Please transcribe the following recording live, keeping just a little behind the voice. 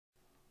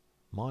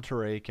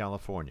Monterey,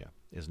 California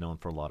is known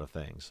for a lot of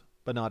things,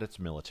 but not its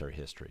military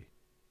history.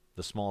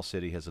 The small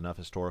city has enough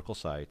historical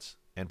sites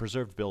and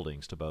preserved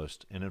buildings to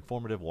boast an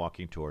informative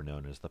walking tour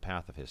known as the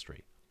Path of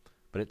History,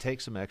 but it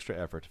takes some extra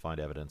effort to find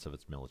evidence of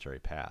its military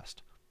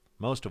past,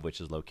 most of which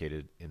is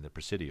located in the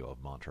Presidio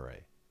of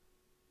Monterey.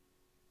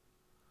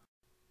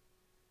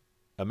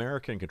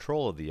 American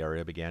control of the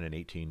area began in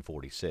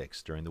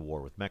 1846 during the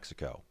war with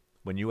Mexico,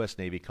 when U.S.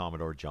 Navy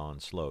Commodore John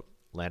Sloat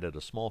landed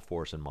a small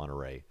force in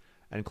Monterey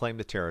and claimed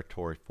the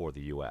territory for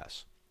the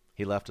U.S.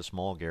 He left a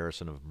small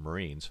garrison of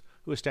Marines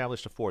who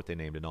established a fort they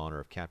named in honor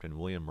of Captain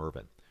William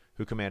Mervine,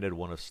 who commanded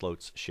one of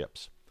Sloat's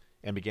ships,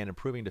 and began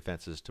improving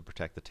defenses to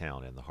protect the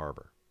town and the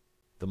harbor.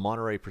 The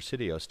Monterey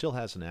Presidio still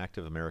has an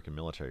active American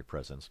military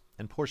presence,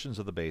 and portions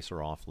of the base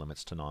are off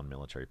limits to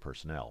non-military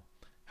personnel.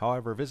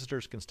 However,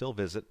 visitors can still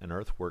visit an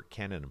earthwork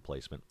cannon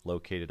emplacement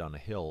located on a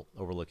hill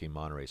overlooking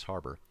Monterey's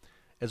harbor,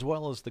 as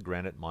well as the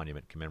granite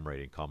monument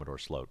commemorating Commodore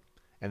Sloat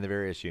and the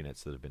various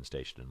units that have been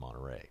stationed in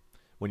Monterey.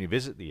 When you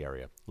visit the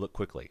area, look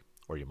quickly,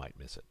 or you might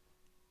miss it.